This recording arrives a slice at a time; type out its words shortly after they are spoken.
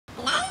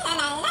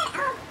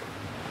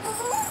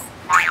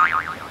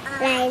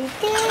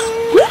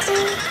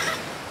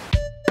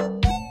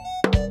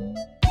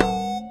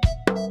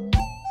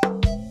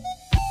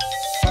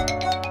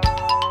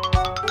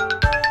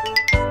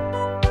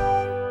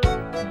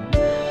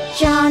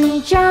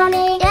Johny,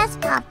 Johny, Yes,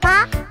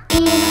 Papa.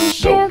 eating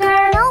sugar,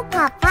 No,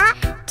 Papa.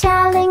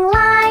 telling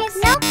lies.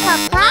 No,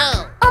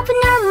 Papa. Open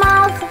your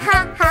mouth.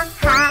 Ha, ha,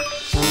 ha.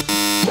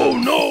 Oh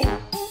no!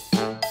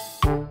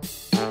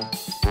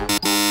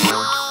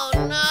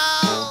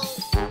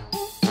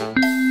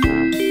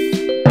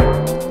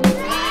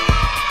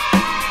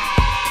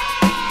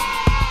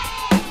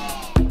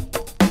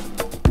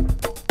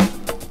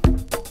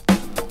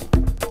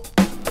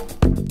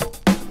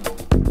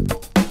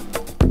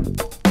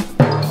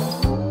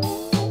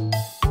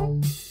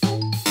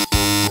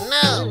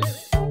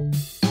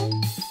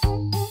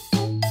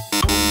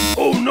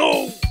 Oh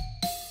no!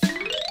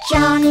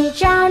 Johny,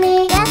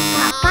 Johny, Yes,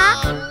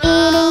 Papa.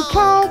 eating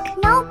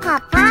cake, No,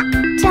 Papa.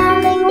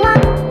 telling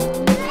lies.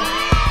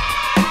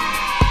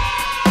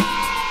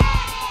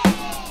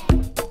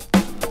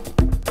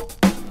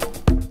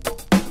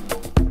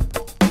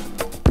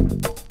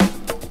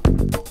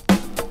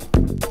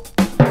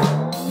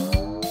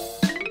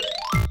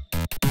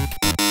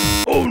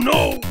 Oh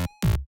no!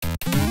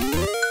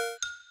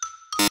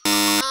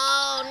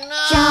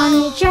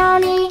 Johny,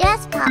 Johny,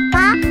 Yes,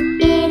 Papa.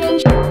 eating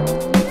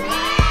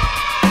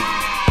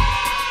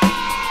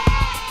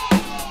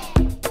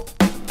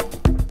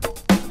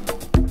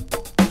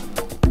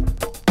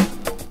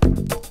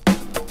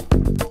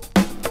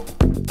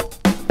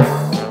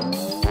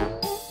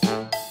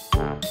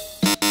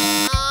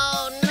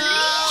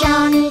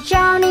Johny,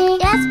 Johny,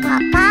 Yes,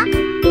 Papa.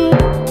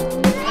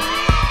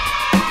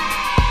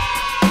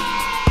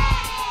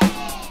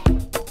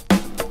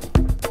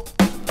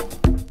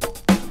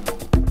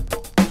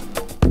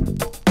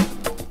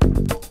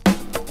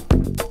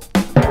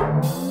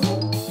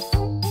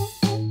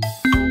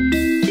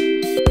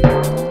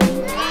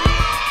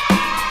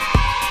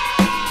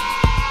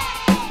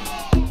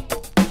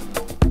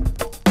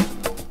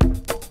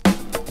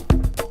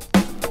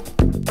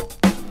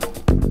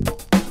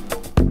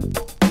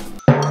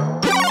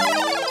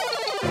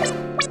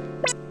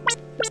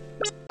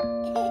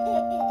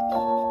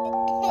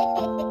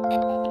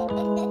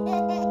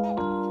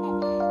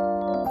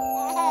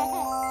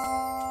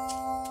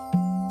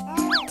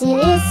 The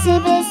itsy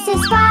bitsy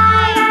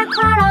spider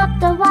crawled up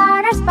the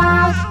water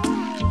spout.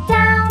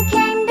 Down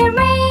came the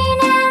rain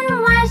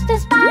and washed the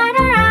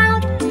spider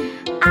out.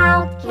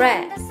 Out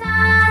came the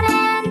sun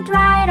and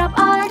dried up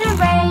all the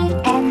rain.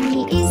 And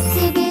the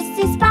itsy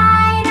bitsy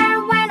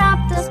spider went up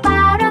the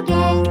spout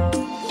again.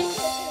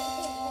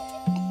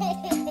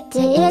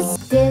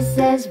 This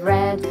is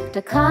red,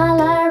 the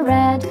color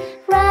red,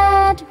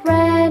 red,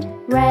 red,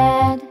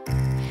 red.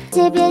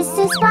 The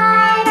itsy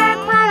spider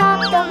crawled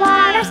up the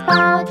water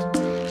spout.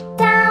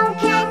 Down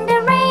came the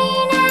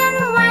rain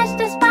and washed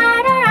the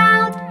spider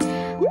out.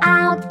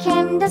 Out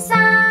came the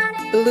sun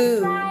and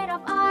dried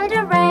up all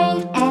the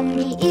rain. And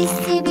the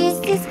itsy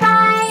bitsy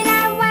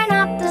spider went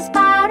up the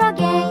spout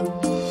again.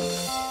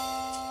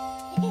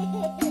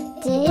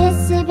 The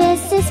itsy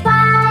bitsy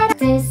spider.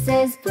 This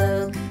is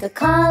blue, the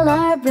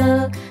color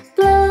blue,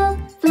 blue,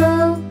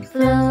 blue,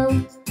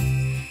 blue.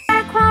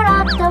 Crawled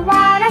up the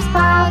water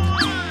spout.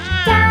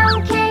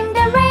 Down came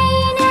the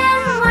rain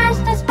and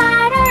washed the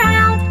spider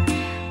out.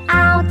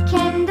 Out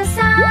came the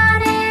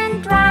sun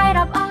and dried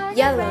up all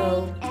the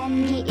rain.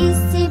 And the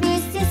itsy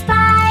bitsy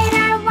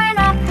spider went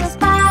up the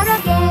spout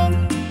again.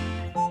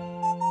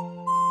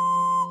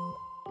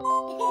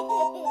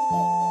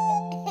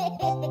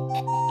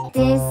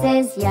 This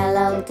is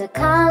yellow, the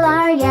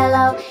color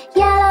yellow,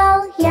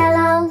 yellow,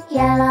 yellow,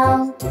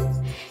 yellow.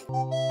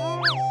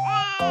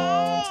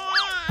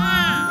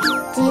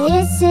 The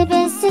itsy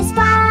bitsy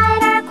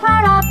spider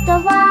crawled up the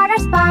water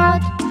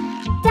spout.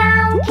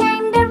 Down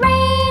came the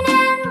rain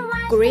and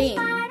washed the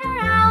spider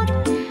out.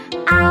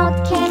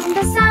 Out came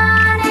the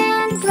sun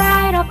and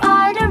dried up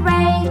all the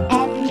rain.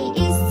 And the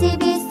itsy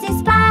bitsy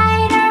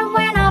spider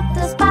went up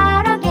the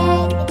spout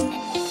again.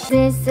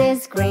 This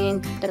is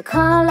green, the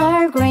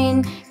color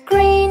green,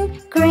 green,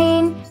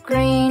 green,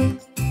 green.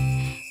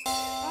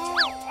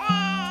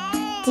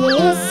 The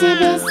itsy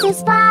bitsy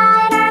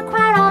spider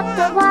crawled up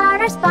the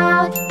water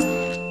spout.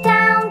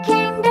 Down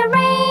came the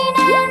rain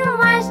and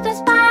washed the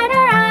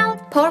spider out.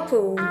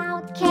 Purple.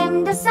 Out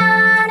came the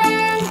sun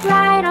and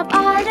dried up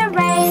all the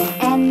rain.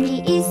 And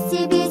the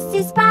itsy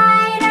bitsy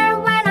spider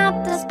went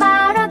up the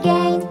spout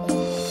again.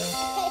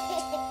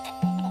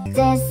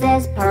 This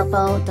is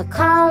purple, the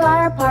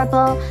color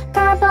purple,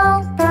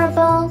 purple,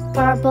 purple,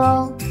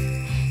 purple.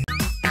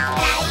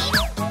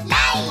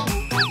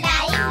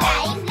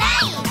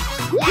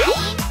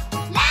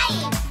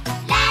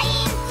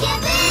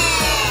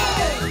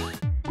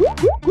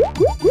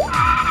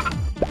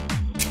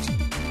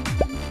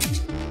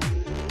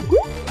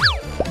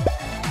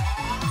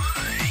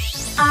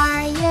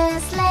 Are you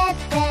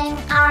sleeping?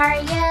 Are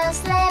you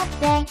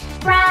sleeping?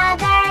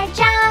 Brother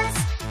Jones,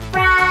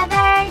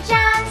 Brother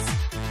Jones.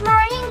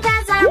 Morning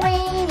bells are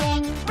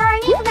ringing,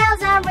 morning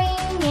bells are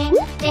ringing.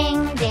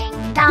 Ding, ding,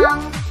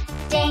 dong,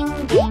 ding,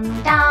 ding,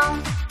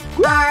 dong.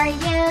 Are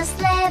you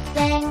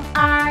sleeping?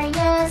 Are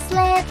you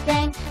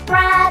sleeping?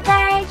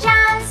 Brother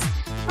Jones,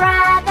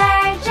 Brother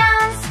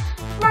Jones.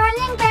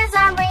 Morning bells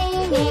are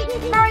ringing.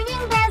 ringing,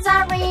 morning bells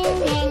are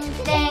ringing.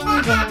 Ding,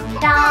 ding,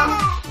 dong,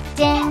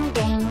 ding,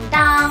 ding,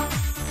 dong.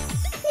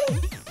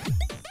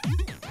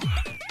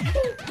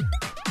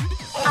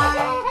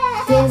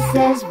 This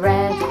is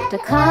red, the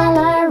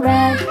color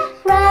red.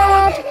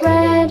 Red,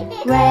 red,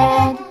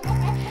 red.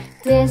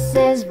 This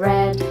is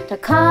red, the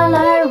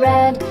color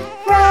red.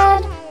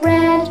 Red,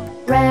 red,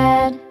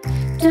 red.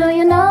 Do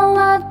you know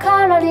what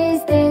color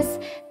is this?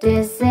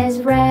 This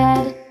is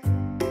red.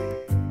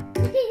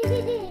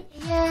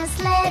 You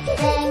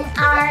sleeping?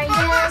 Are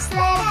you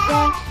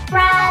sleeping?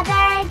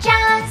 Brother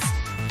Jones,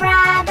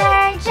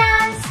 Brother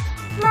Jones.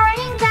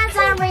 Morning bells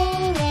are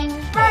ringing,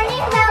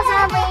 morning bells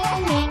are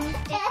ringing.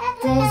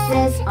 This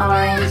is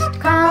orange,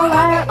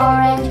 color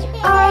orange.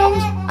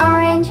 Orange,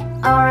 orange,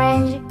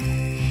 orange.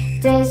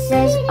 This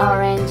is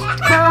orange,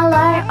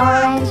 color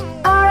orange.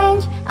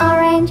 Orange,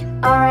 orange,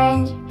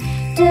 orange.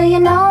 Do you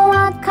know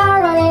what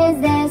color is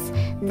this?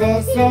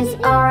 This is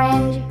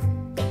orange.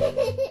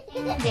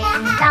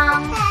 Ding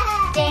dong,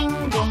 ding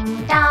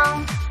ding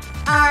dong.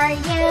 Are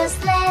you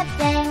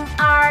sleeping?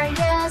 Are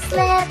you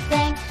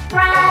sleeping?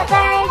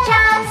 Brother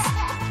Jones,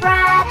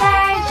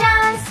 Brother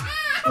Jones.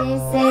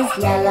 This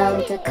is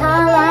yellow, the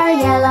color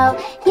yellow.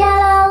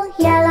 Yellow,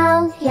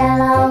 yellow,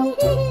 yellow.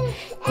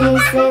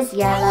 This is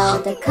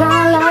yellow, the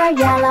color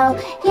yellow.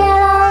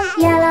 Yellow,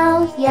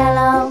 yellow,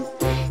 yellow.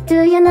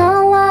 Do you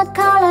know what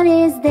color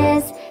is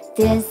this?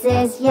 This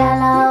is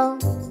yellow.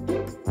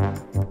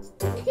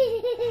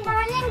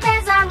 Morning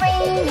bells are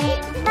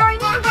ringing,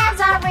 morning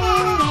bells are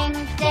ringing.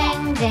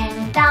 Ding,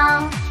 ding,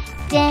 dong,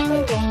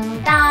 ding,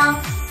 ding,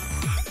 dong.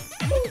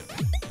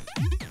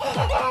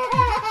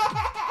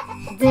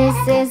 This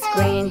is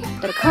green,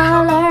 the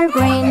color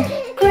green.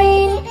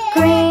 Green,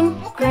 green,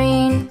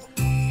 green.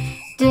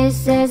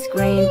 This is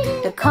green,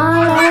 the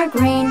color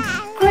green.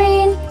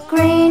 Green,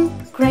 green,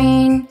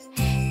 green.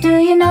 Do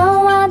you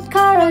know what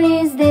color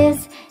is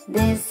this?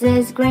 This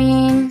is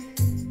green.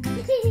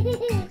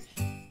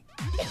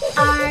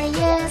 Are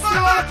you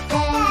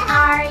sleeping?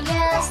 Are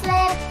you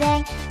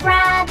sleeping?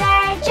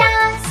 Brother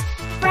Jones,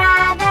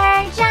 Brother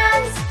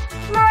Jones.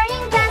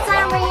 Morning bells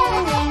are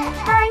ringing,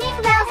 morning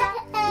bells are...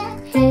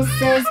 This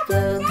is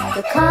blue,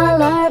 the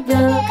color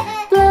blue.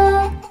 Blue,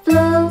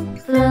 blue,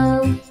 blue.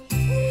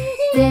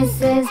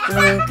 This is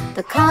blue,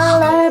 the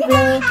color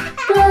blue.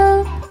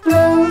 Blue,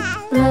 blue,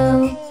 blue.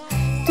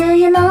 Do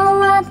you know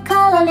what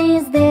color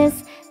is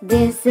this?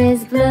 This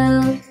is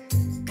blue.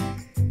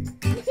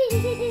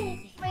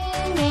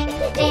 Ringing,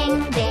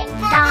 ding, ding,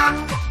 dong.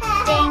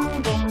 Ding,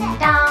 ding,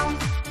 dong.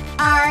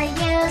 Are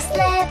you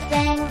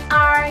sleeping?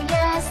 Are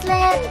you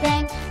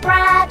sleeping?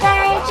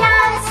 Brother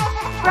Jones,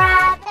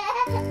 Brother.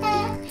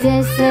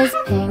 This is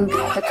pink,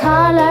 the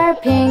color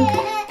pink.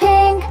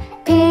 Pink,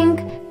 pink,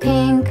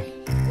 pink.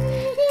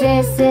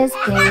 This is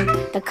pink,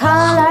 the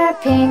color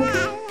pink.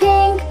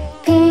 Pink,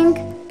 pink,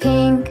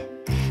 pink.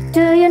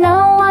 Do you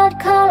know what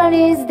color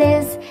is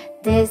this?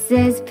 This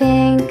is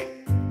pink.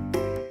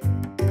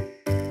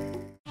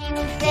 Ding,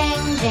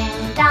 ding,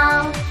 ding,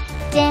 dong.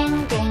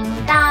 Ding,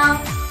 ding, dong.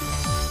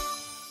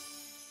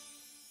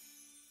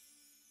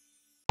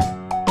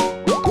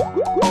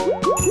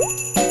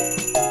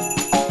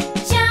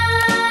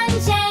 John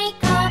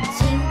Jacob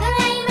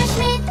Jingleheimer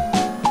Schmidt.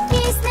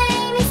 His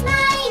name is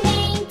my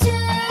name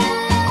too.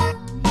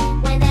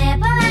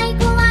 Whenever I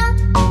go out,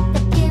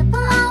 the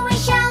people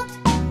always shout,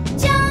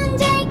 John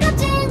Jacob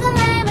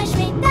Jingleheimer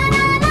Schmidt, la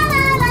la la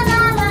la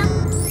la la.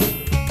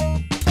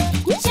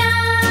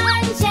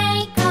 John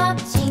Jacob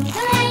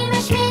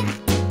Jingleheimer Schmidt.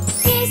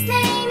 His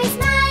name is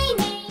my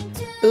name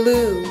too.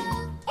 Blue,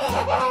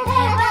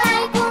 Whenever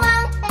I go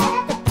out,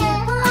 the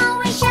people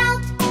always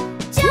shout,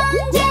 John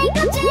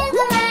Jacob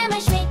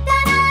Jingleheimer Schmidt, la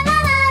la la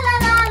la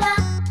la la.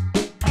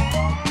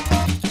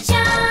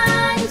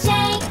 John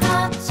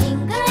Jacob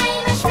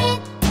Jingleheimer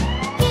Schmidt.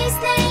 His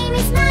name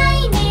is my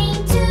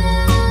name too.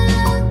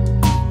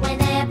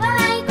 Whenever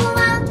I go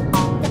out,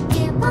 the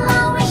people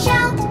always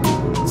shout,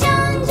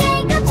 John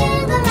Jacob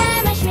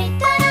Jingleheimer Schmidt,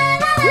 la la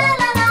la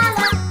la la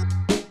la.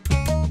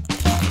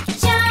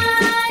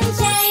 John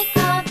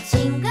Jacob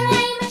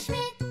Jingleheimer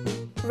Schmidt.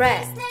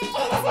 red,